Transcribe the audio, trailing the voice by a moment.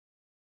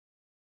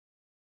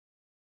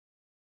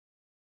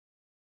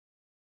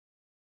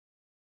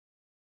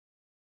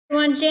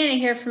Everyone, Janet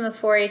here from the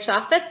 4-H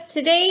office.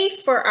 Today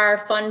for our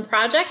fun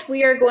project,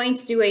 we are going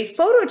to do a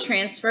photo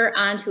transfer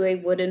onto a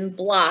wooden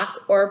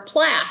block or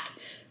plaque.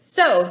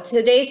 So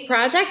today's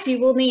project, you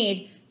will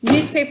need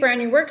newspaper on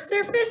your work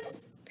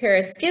surface, a pair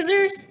of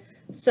scissors,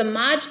 some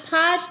Mod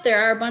Podge.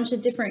 There are a bunch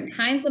of different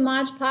kinds of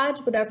Mod Podge,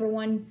 whatever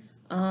one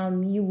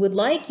you would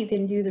like. You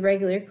can do the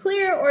regular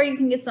clear, or you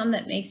can get some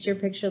that makes your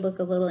picture look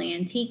a little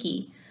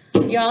antique-y.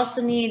 You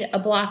also need a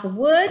block of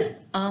wood,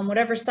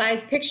 whatever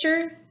size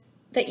picture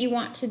that you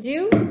want to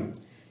do.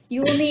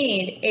 You will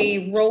need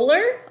a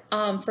roller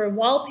for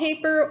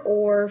wallpaper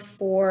or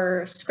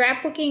for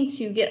scrapbooking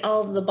to get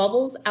all of the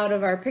bubbles out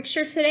of our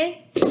picture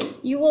today.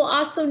 You will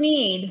also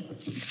need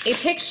a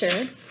picture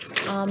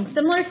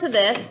similar to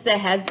this that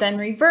has been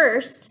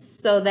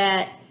reversed so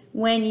that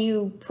when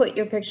you put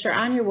your picture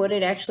on your wood,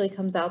 it actually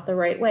comes out the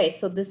right way.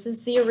 So this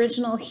is the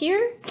original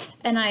here,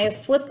 and I have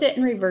flipped it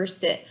and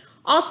reversed it.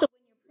 Also,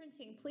 when you're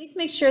printing, please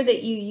make sure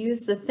that you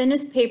use the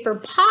thinnest paper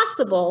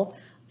possible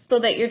so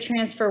that your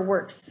transfer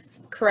works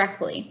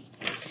correctly.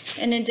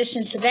 In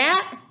addition to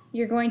that,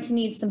 you're going to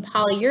need some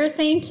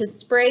polyurethane to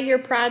spray your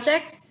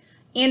project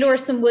and or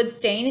some wood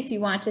stain if you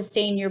want to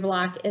stain your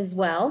block as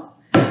well.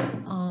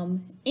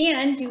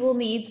 And you will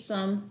need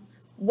some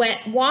wet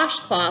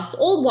washcloths,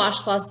 old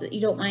washcloths that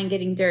you don't mind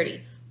getting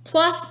dirty.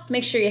 Plus,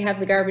 make sure you have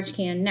the garbage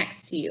can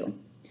next to you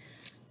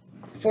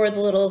for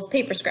the little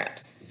paper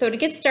scraps. So to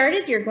get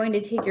started, you're going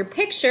to take your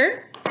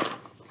picture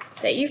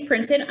that you've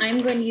printed. I'm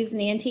going to use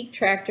an antique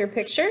tractor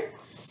picture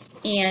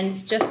and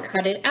just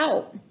cut it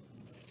out.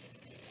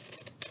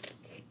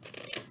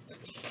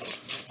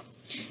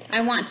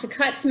 I want to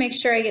cut to make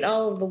sure I get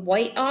all of the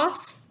white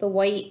off, the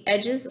white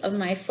edges of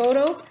my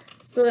photo,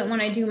 so that when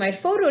I do my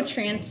photo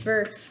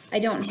transfer, I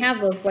don't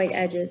have those white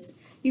edges.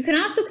 You can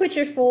also put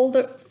your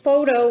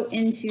photo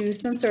into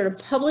some sort of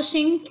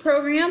publishing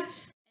program and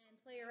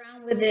play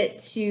around with it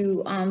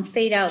to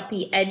fade out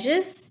the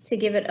edges to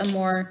give it a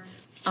more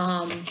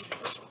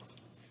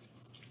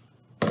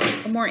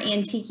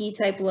antique-y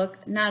type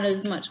look, not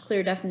as much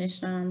clear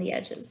definition on the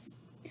edges.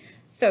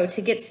 So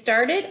to get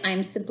started,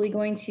 I'm simply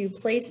going to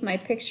place my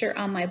picture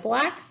on my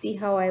block, see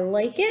how I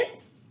like it,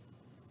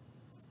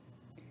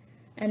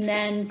 and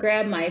then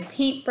grab my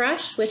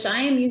paintbrush, which I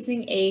am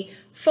using a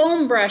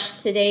foam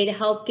brush today to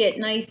help get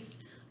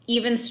nice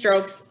even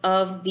strokes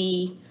of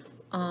the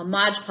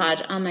Mod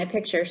Podge on my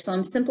picture. So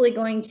I'm simply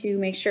going to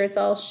make sure it's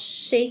all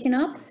shaken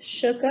up,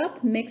 shook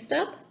up, mixed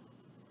up,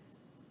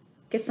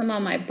 get some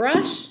on my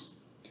brush,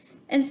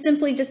 and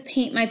simply just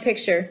paint my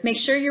picture. Make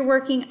sure you're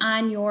working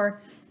on your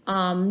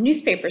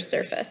newspaper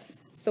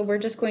surface. So we're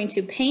just going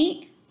to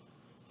paint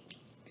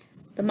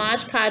the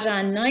Mod Podge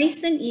on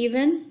nice and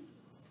even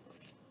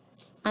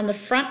on the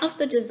front of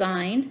the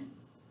design.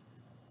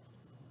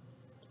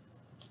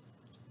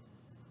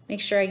 Make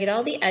sure I get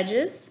all the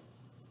edges.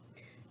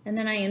 And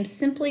then I am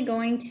simply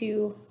going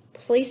to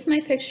place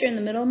my picture in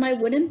the middle of my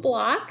wooden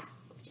block,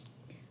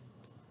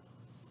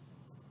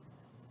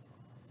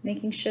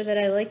 making sure that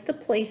I like the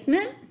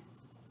placement.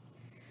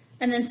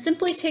 And then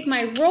simply take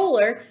my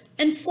roller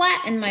and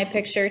flatten my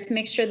picture to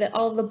make sure that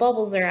all of the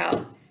bubbles are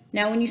out.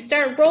 Now when you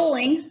start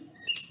rolling,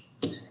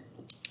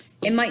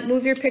 it might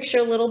move your picture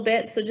a little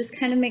bit, so just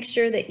kind of make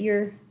sure that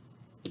you're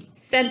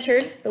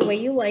centered the way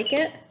you like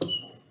it,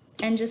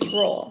 and just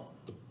roll.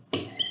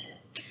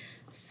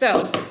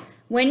 So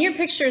when your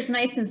picture is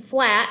nice and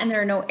flat and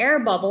there are no air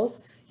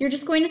bubbles, you're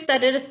just going to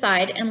set it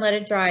aside and let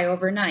it dry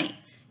overnight.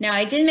 Now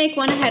I did make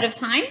one ahead of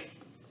time,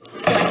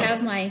 so I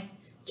have my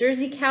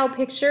Jersey cow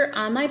picture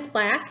on my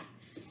plaque,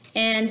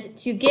 and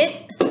to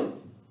get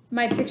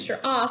my picture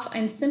off,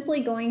 I'm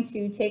simply going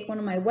to take one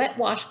of my wet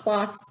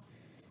washcloths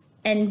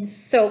and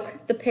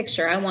soak the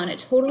picture. I want it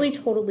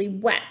totally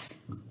wet.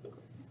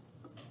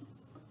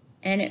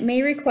 And it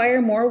may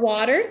require more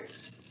water,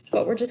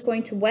 but we're just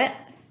going to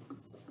wet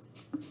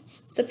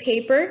the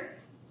paper.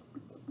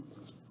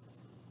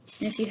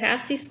 And if you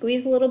have to,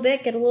 squeeze a little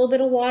bit, get a little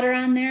bit of water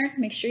on there,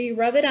 make sure you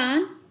rub it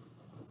on.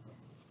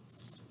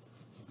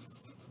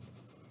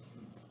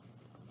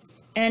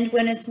 And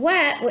when it's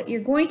wet, what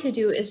you're going to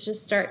do is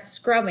just start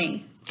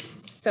scrubbing.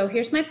 So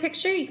here's my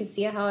picture. You can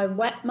see how I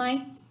wet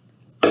my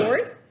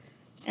board.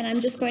 And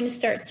I'm just going to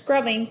start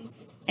scrubbing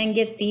and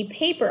get the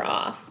paper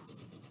off,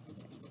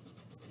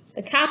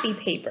 the copy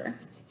paper.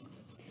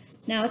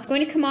 Now it's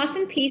going to come off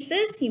in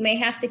pieces. You may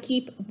have to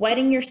keep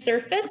wetting your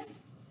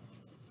surface.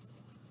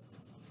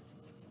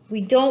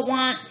 We don't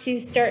want to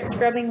start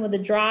scrubbing with a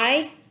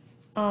dry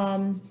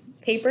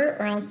paper,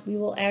 or else we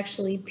will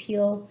actually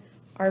peel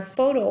our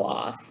photo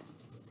off.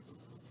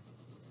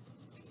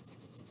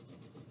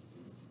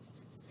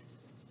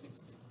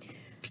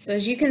 So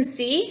as you can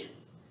see,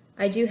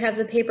 I do have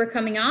the paper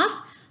coming off.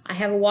 I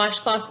have a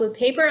washcloth with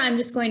paper. I'm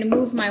just going to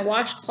move my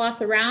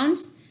washcloth around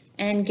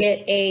and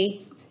get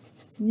a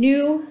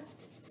new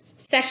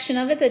section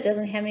of it that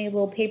doesn't have any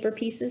little paper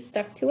pieces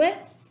stuck to it.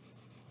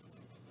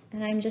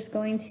 And I'm just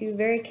going to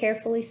very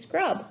carefully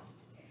scrub.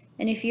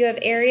 And if you have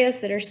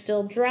areas that are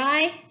still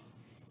dry,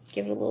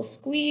 give it a little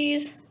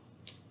squeeze,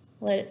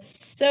 let it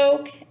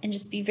soak, and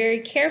just be very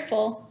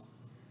careful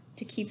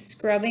to keep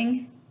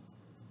scrubbing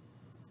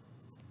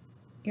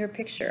your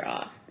picture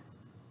off.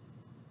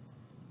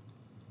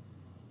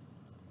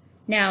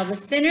 Now, the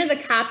thinner the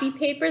copy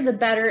paper, the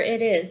better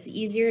it is. The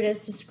easier it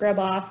is to scrub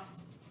off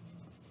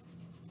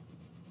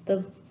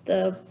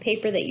the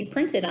paper that you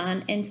printed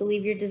on and to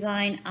leave your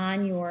design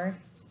on your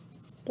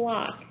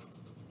block.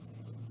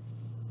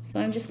 So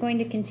I'm just going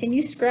to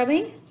continue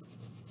scrubbing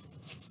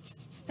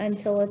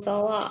until it's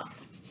all off.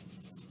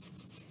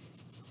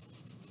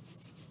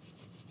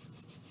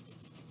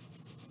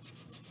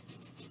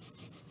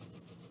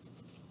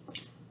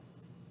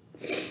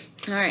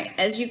 All right,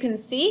 as you can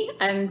see,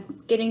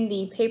 I'm getting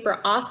the paper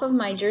off of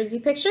my jersey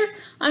picture.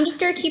 I'm just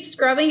going to keep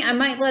scrubbing. I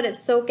might let it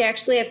soak.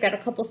 Actually, I've got a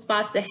couple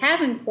spots that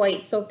haven't quite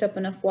soaked up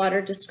enough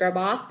water to scrub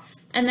off,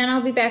 and then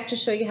I'll be back to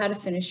show you how to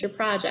finish your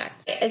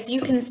project. As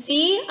you can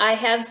see, I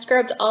have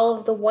scrubbed all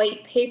of the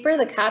white paper,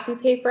 the copy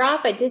paper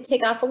off. I did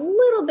take off a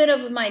little bit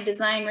of my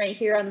design right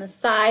here on the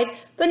side,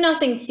 but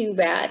nothing too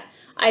bad.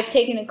 I've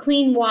taken a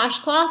clean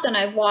washcloth and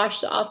I've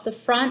washed off the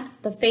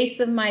front, the face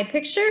of my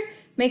picture,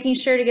 making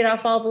sure to get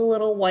off all the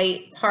little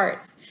white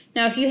parts.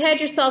 Now, if you had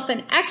yourself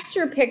an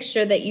extra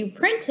picture that you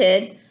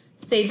printed,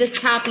 say this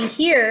copy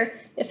here,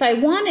 if I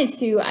wanted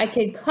to, I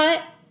could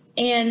cut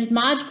and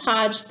Mod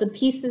Podge the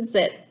pieces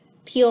that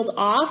peeled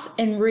off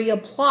and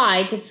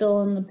reapply to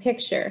fill in the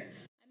picture.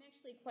 I'm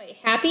actually quite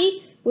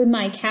happy with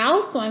my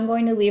cow, so I'm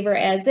going to leave her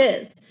as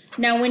is.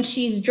 Now, when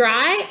she's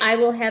dry, I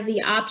will have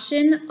the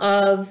option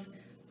of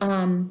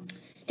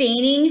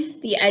staining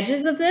the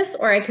edges of this,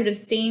 or I could have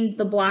stained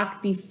the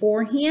block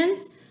beforehand.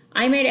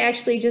 I might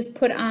actually just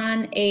put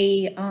on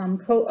a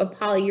coat of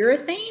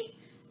polyurethane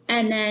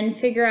and then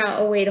figure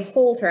out a way to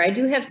hold her. I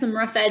do have some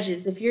rough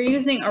edges. If you're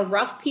using a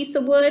rough piece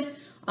of wood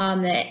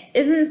that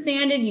isn't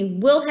sanded, you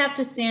will have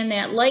to sand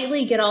that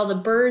lightly, get all the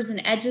burrs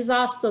and edges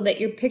off so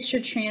that your picture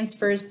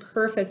transfers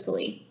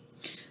perfectly.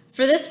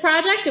 For this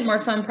project and more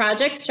fun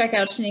projects, check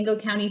out Chenango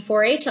County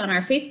 4-H on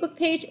our Facebook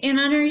page and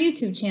on our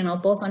YouTube channel,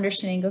 both under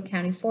Chenango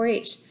County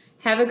 4-H.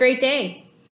 Have a great day.